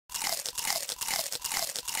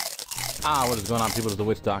What is going on, people? It's the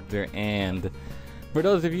Witch Doctor, and for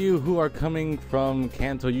those of you who are coming from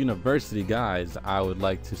Kanto University, guys, I would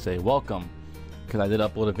like to say welcome, because I did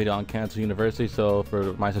upload a video on Kanto University, so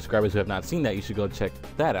for my subscribers who have not seen that, you should go check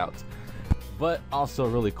that out. But also,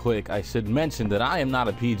 really quick, I should mention that I am not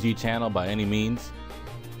a PG channel by any means.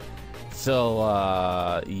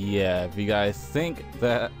 So, yeah, if you guys think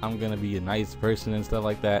that I'm gonna be a nice person and stuff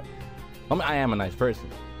like that, I mean, I am a nice person,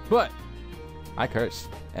 but I curse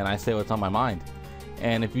and I say what's on my mind.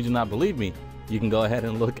 And if you do not believe me, you can go ahead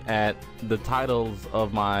and look at the titles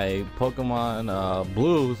of my Pokemon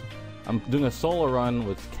Blues. I'm doing a solo run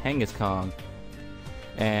with Kangaskhan,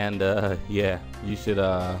 and yeah, you should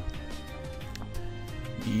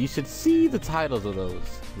see the titles of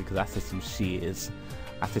those, because I said some shit.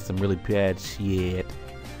 I said some really bad shit.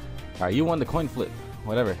 All right, you won the coin flip.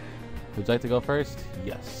 Whatever. Would you like to go first?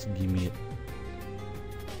 Yes, give me it.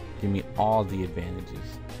 Give me all the advantages.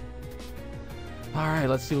 All right,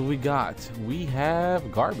 let's see what we got. We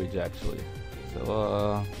have garbage, actually.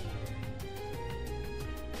 So,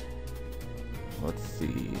 let's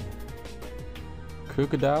see.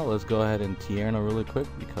 Crocodile, let's go ahead and Tierno really quick,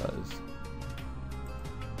 because,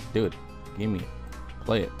 dude, give me it.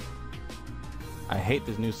 Play it. I hate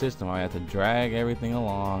this new system. I have to drag everything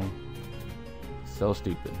along. So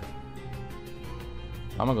stupid.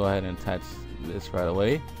 I'm gonna go ahead and attach this right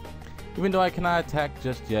away. Even though I cannot attack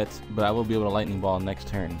just yet, but I will be able to lightning ball next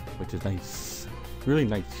turn, which is nice. Really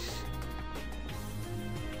nice.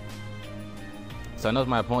 So I know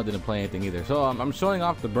my opponent didn't play anything either. So I'm showing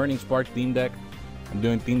off the Burning Spark theme deck. I'm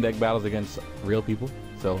doing theme deck battles against real people.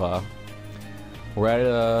 So we're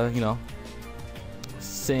at you know,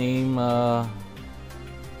 same well,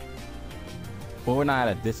 we're not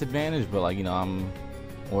at a disadvantage, but like, you know,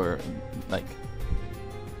 we're like,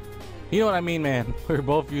 you know what I mean, man. We're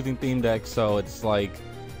both using theme decks, so it's like,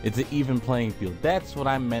 it's an even playing field. That's what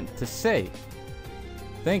I meant to say.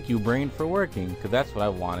 Thank you, brain, for working, because that's what I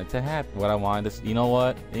wanted to happen. What I wanted to, you know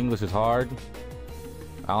what? English is hard.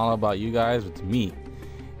 I don't know about you guys, but to me,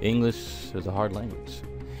 English is a hard language.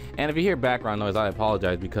 And if you hear background noise, I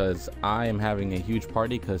apologize, because I am having a huge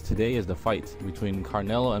party, because today is the fight between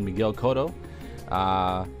Carnelo and Miguel Cotto.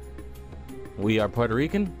 We are Puerto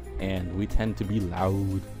Rican, and we tend to be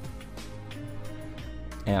loud.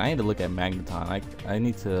 And I need to look at Magneton. I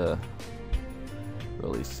need to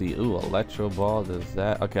really see. Ooh, Electro Ball does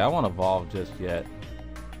that. Okay, I won't evolve just yet,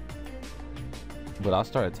 but I'll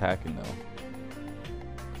start attacking though.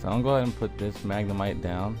 So I'm gonna go ahead and put this Magnemite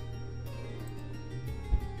down,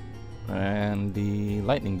 and the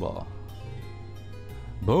Lightning Ball.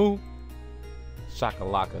 Boom!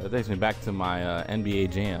 Shakalaka. It takes me back to my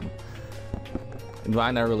NBA Jam.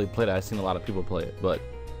 I never really played it. I've seen a lot of people play it, but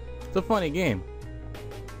it's a funny game.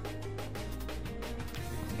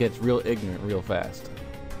 Gets real ignorant real fast.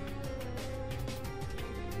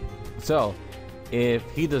 So if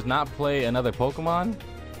he does not play another Pokemon,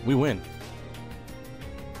 we win.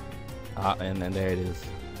 And then there it is.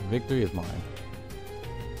 Victory is mine.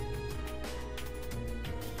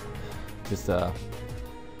 Just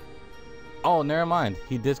oh, never mind.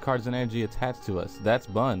 He discards an energy attached to us. That's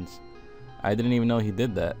Buns. I didn't even know he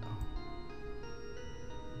did that.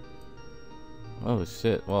 Oh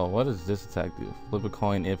shit. Well, what does this attack do? Flip a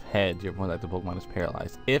coin if heads. Your opponent's active Pokemon is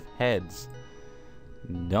paralyzed. If heads.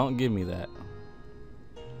 Don't give me that.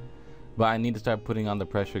 But I need to start putting on the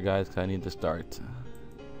pressure, guys, because I need to start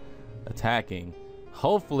attacking.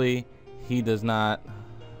 Hopefully he does not.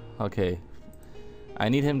 Okay. I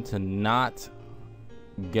need him to not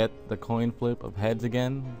get the coin flip of heads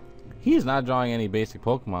again. He's not drawing any basic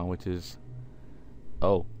Pokemon, which is...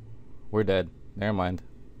 Oh. We're dead. Never mind.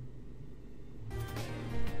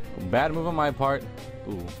 Bad move on my part.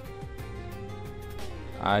 Ooh.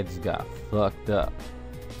 I just got fucked up.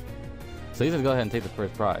 So he's gonna go ahead and take the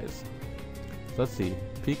first prize. So let's see.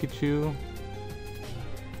 Pikachu.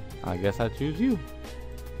 I guess I choose you.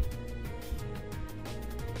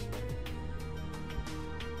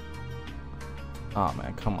 Oh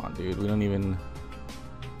man, come on, dude. We don't even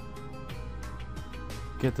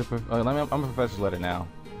get the. I'm a Professor's Letter now.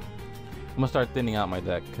 I'm gonna start thinning out my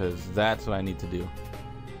deck, because that's what I need to do.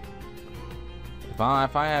 If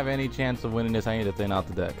I have any chance of winning this, I need to thin out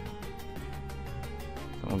the deck.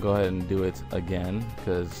 So I'm gonna go ahead and do it again,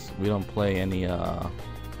 because we don't play any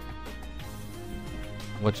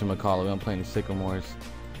whatchamacallit, we don't play any Sycamores.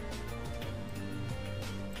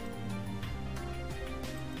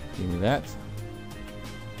 Give me that.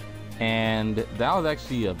 And that was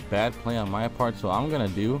actually a bad play on my part, so I'm gonna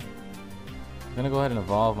go ahead and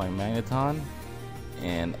evolve my Magneton,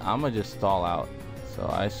 and I'm gonna just stall out. So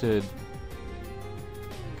I should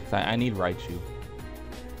So I need Raichu.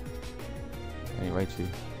 I need Raichu.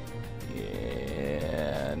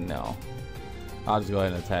 Yeah, no. I'll just go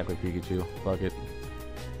ahead and attack with Pikachu. Fuck it.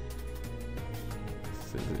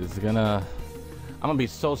 It's gonna... I'm gonna be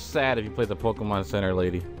so sad if you play the Pokemon Center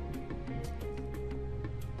lady.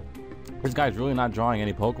 This guy's really not drawing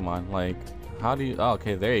any Pokemon. Like, how do you... Oh,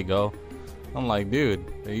 okay, there you go. I'm like, dude,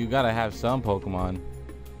 you gotta have some Pokemon.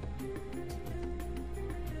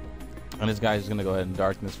 And this guy's gonna go ahead and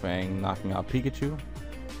Darkness Fang, knocking out Pikachu.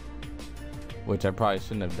 Which I probably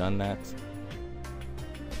shouldn't have done that.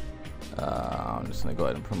 I'm just gonna go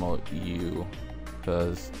ahead and promote you.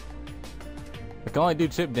 Because I can only do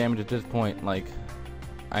chip damage at this point. Like,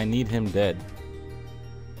 I need him dead.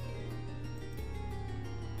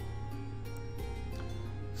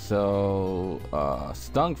 So,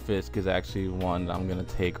 Stunfisk is actually one that I'm gonna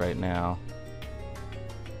take right now.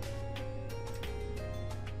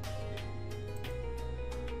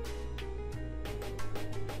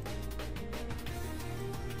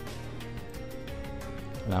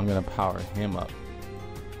 And I'm gonna power him up.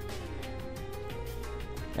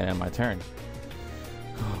 And my turn.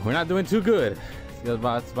 We're not doing too good. It's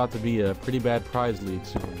about to be a pretty bad prize league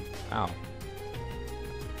soon. Ow.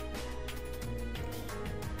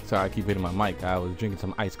 Sorry, I keep hitting my mic. I was drinking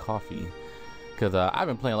some iced coffee. Because I've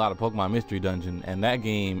been playing a lot of Pokemon Mystery Dungeon, and that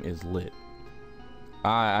game is lit.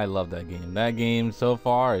 I love that game. That game so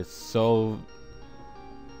far is so...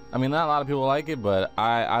 I mean, not a lot of people like it, but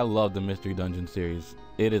I love the Mystery Dungeon series.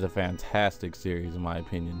 It is a fantastic series, in my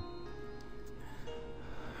opinion.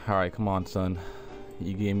 Alright, come on, son.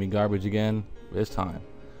 You gave me garbage again. It's time.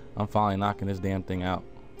 I'm finally knocking this damn thing out.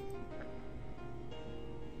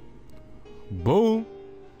 Boom!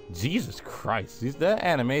 Jesus Christ. That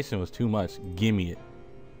animation was too much. Gimme it.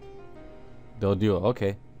 Doduo.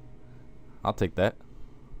 Okay. I'll take that.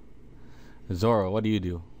 Zoro, what do you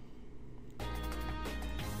do?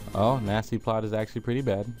 Oh, Nasty Plot is actually pretty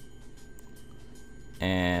bad.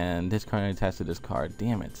 And this card attached to this card.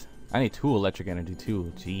 Damn it. I need 2 electric energy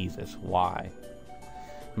too. Jesus, why?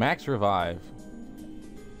 Max Revive.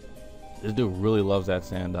 This dude really loves that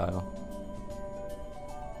Sandile.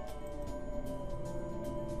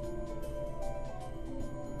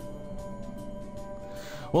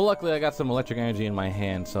 Well, luckily I got some electric energy in my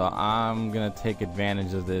hand, so I'm gonna take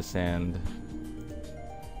advantage of this and...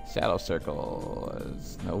 Shadow Circle.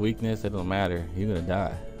 There's no weakness, it don't matter. You're gonna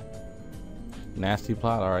die. Nasty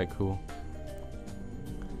Plot, alright, cool.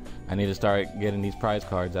 I need to start getting these prize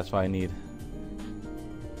cards, that's what I need.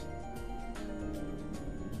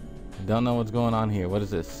 Don't know what's going on here. What is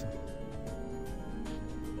this?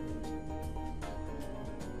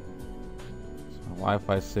 So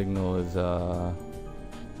Wi-Fi signal is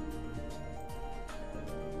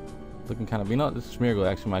looking kind of... You know, this Smeargle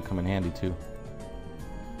actually might come in handy too.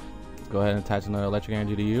 Let's go ahead and attach another electric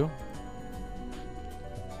energy to you.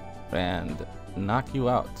 And knock you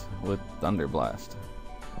out with Thunder Blast.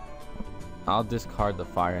 I'll discard the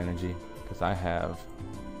fire energy because I have...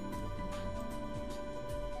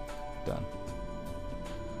 Done.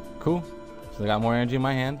 Cool. So I got more energy in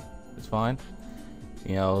my hand. It's fine.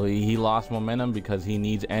 You know, he lost momentum because he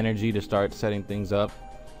needs energy to start setting things up.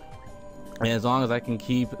 And as long as I can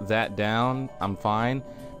keep that down, I'm fine.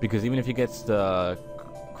 Because even if he gets the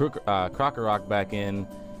Krokorok back in,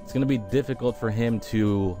 it's going to be difficult for him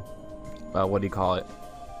to... what do you call it?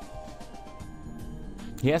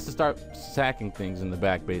 He has to start sacking things in the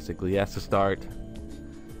back, basically. He has to start,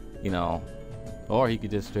 you know... Or he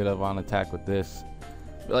could just straight up on attack with this.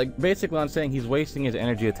 Like, basically I'm saying he's wasting his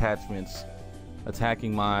energy attachments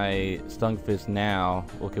attacking my Stunfisk now.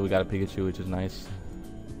 Okay, we got a Pikachu, which is nice.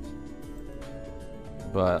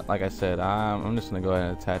 But like I said, I'm just gonna go ahead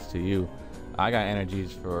and attach to you. I got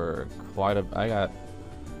energies for quite a...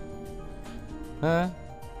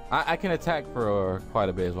 I can attack for quite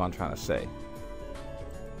a bit is what I'm trying to say.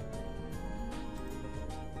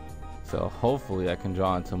 So hopefully I can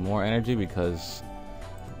draw into more energy because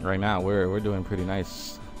right now we're doing pretty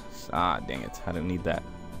nice. Ah, dang it. I didn't need that.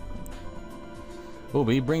 Oh,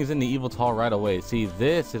 but he brings in the Eviltal right away. See,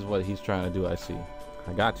 this is what he's trying to do, I see.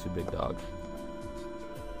 I got you, big dog.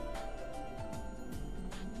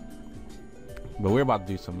 But we're about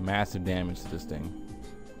to do some massive damage to this thing.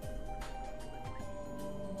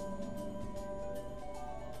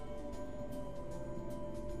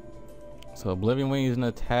 So Oblivion Wing is an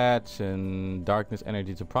attach and Darkness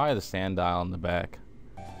Energy to probably the Sandile in the back.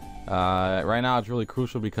 Right now it's really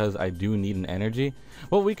crucial because I do need an energy.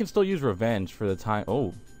 Well, we can still use Revenge for the time.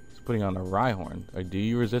 Oh, he's putting on a Rhyhorn. Or do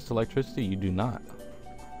you resist electricity? You do not.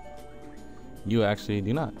 You actually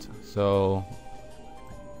do not. So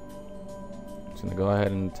Just gonna go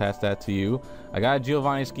ahead and attach that to you. I got a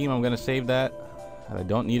Giovanni scheme. I'm gonna save that. I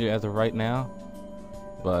don't need it as of right now,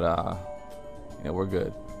 but yeah, we're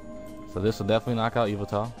good. So this will definitely knock out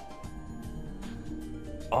Evital.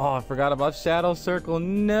 Oh, I forgot about Shadow Circle.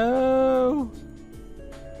 No.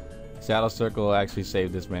 Shadow Circle will actually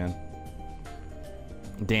save this man.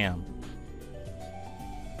 Damn.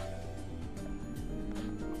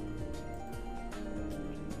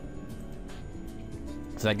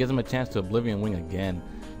 So that gives him a chance to Oblivion Wing again.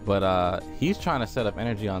 But he's trying to set up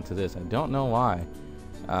energy onto this. I don't know why.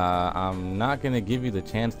 I'm not going to give you the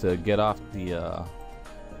chance to get off the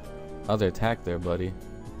other attack there, buddy.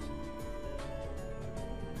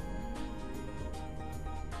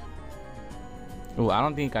 Ooh, I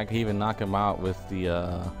don't think I can even knock him out with the...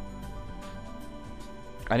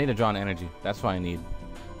 I need to draw an energy. That's what I need.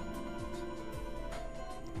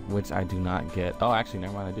 Which I do not get. Oh, actually,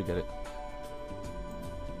 never mind. I do get it.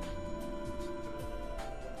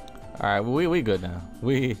 All right, well, we good now.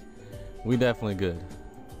 We definitely good.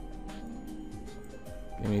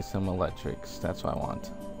 Give me some electrics. That's what I want.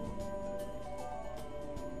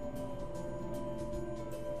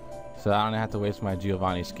 So I don't have to waste my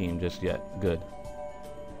Giovanni scheme just yet. Good.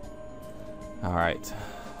 All right.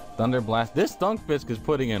 Thunder Blast. This Stunkfisk is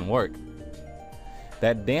putting in work.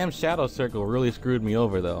 That damn Shadow Circle really screwed me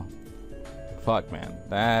over though. Fuck, man.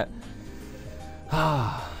 That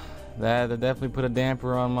definitely put a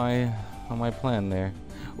damper on my plan there.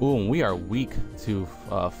 Ooh, and we are weak to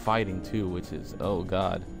fighting too, which is, oh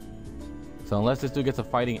god. So unless this dude gets a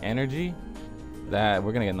fighting energy, that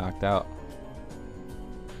we're gonna get knocked out.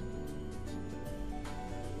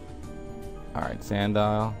 All right,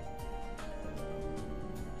 Sandile.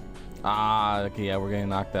 Ah, okay, yeah, we're getting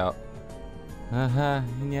knocked out. Yeah,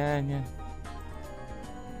 yeah.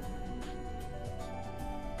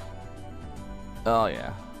 Oh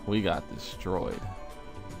yeah, we got destroyed.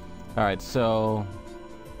 All right, so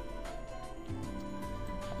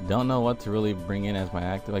I don't know what to really bring in as my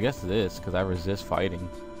active. I guess this, because I resist fighting.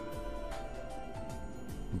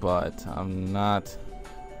 But I'm not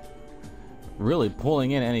really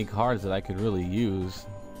pulling in any cards that I could really use,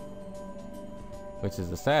 which is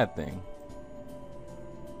the sad thing.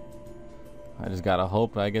 I just gotta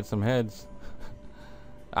hope I get some heads.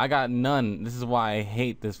 I got none. This is why I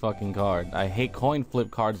hate this fucking card. I hate coin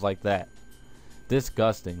flip cards like that.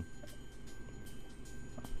 Disgusting.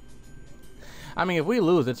 I mean, if we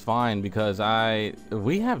lose, it's fine because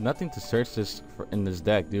we have nothing to search this for in this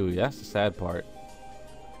deck, do we? That's the sad part.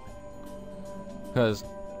 Because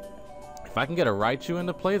if I can get a Raichu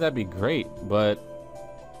into play, that'd be great. But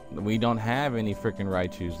we don't have any freaking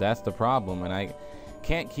Raichus. That's the problem, and I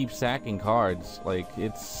can't keep sacking cards. Like,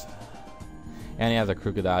 it's... And he has a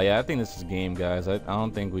Crocodile. Yeah, I think this is game, guys. I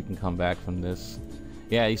don't think we can come back from this.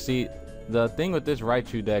 Yeah, you see, the thing with this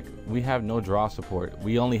Raichu deck, we have no draw support.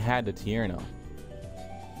 We only had the Tierno.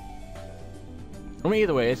 I mean,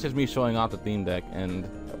 either way, it's just me showing off the theme deck, and...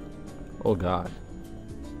 Oh, God.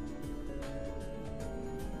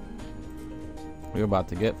 We're about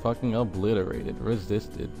to get fucking obliterated.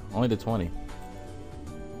 Resisted. Only to 20.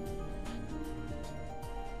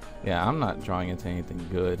 Yeah, I'm not drawing into anything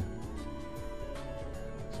good.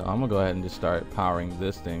 So I'm gonna go ahead and just start powering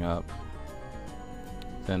this thing up,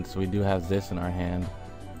 since we do have this in our hand.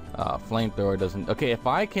 Flamethrower doesn't... Okay, if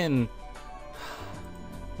I can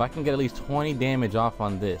get at least 20 damage off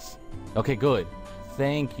on this. Okay, good.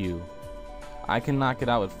 Thank you. I can knock it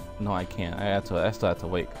out with... No, I can't. I still have to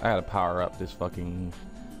wait. I gotta power up this fucking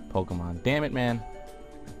Pokemon. Damn it, man.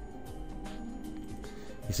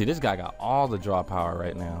 You see, this guy got all the draw power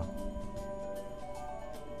right now.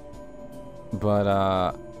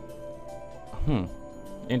 But,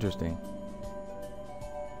 interesting.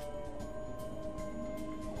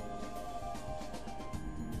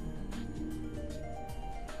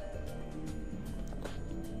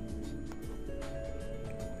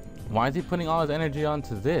 Why is he putting all his energy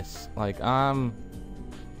onto this? Like, oh,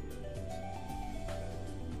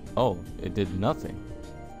 it did nothing.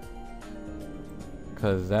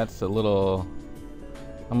 Because that's a little...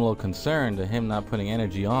 I'm a little concerned to him not putting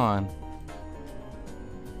energy on.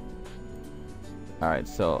 Alright,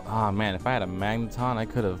 so... Oh, man, if I had a Magneton, I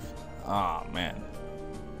could have... Oh, man.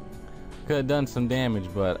 Could have done some damage,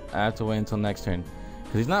 but I have to wait until next turn.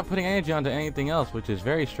 Because he's not putting energy onto anything else, which is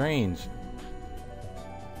very strange.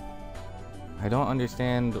 I don't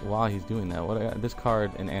understand why he's doing that. What? This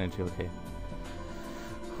card and energy, okay.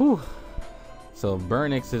 Whew. So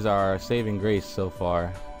Burnix is our saving grace so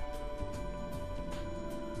far.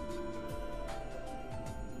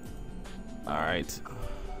 Alright.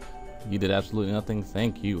 You did absolutely nothing.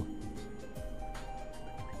 Thank you.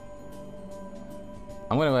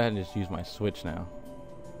 I'm gonna go ahead and just use my switch now.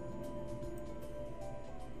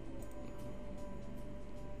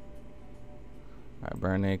 Alright,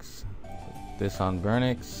 Burnix. Put this on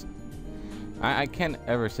Burnix. I can't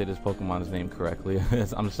ever say this Pokemon's name correctly.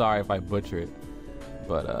 I'm sorry if I butcher it.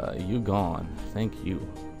 But you gone. Thank you.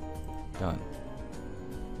 Done.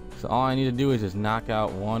 So all I need to do is just knock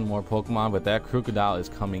out one more Pokemon, but that Crocodile is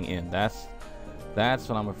coming in. That's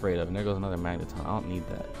what I'm afraid of. And there goes another Magneton. I don't need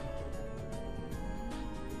that.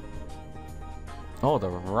 Oh, the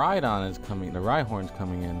Rhydon is coming. The Rhyhorn's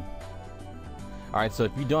coming in. Alright, so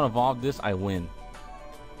if you don't evolve this, I win.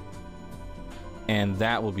 And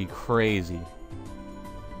that will be crazy.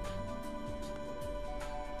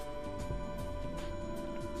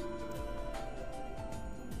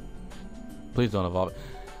 Please don't evolve it.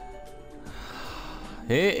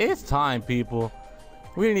 It's time, people.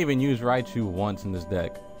 We didn't even use Raichu once in this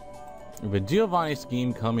deck. But Giovanni's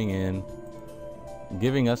scheme coming in,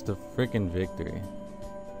 giving us the freaking victory.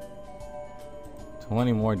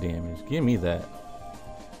 20 more damage. Give me that.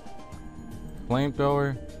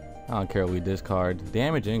 Flamethrower. I don't care what we discard.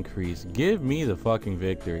 Damage increase. Give me the fucking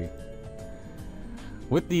victory.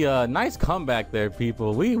 With the nice comeback there,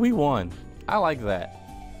 people. We won. I like that.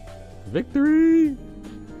 Victory.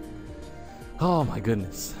 Oh my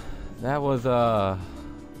goodness. That was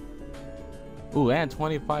ooh, and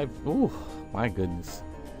 25. Ooh, my goodness.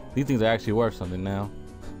 These things are actually worth something now,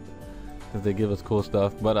 because they give us cool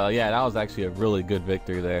stuff. But yeah, that was actually a really good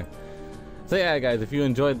victory there. So yeah, guys, if you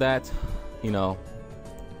enjoyed that, you know,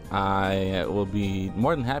 I will be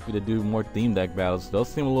more than happy to do more theme deck battles. Those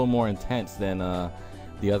seem a little more intense than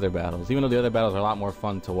the other battles, even though the other battles are a lot more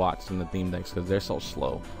fun to watch than the theme decks because they're so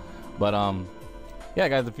slow. But yeah,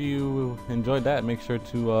 guys, if you enjoyed that, make sure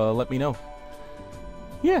to let me know.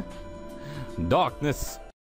 Yeah. Darkness.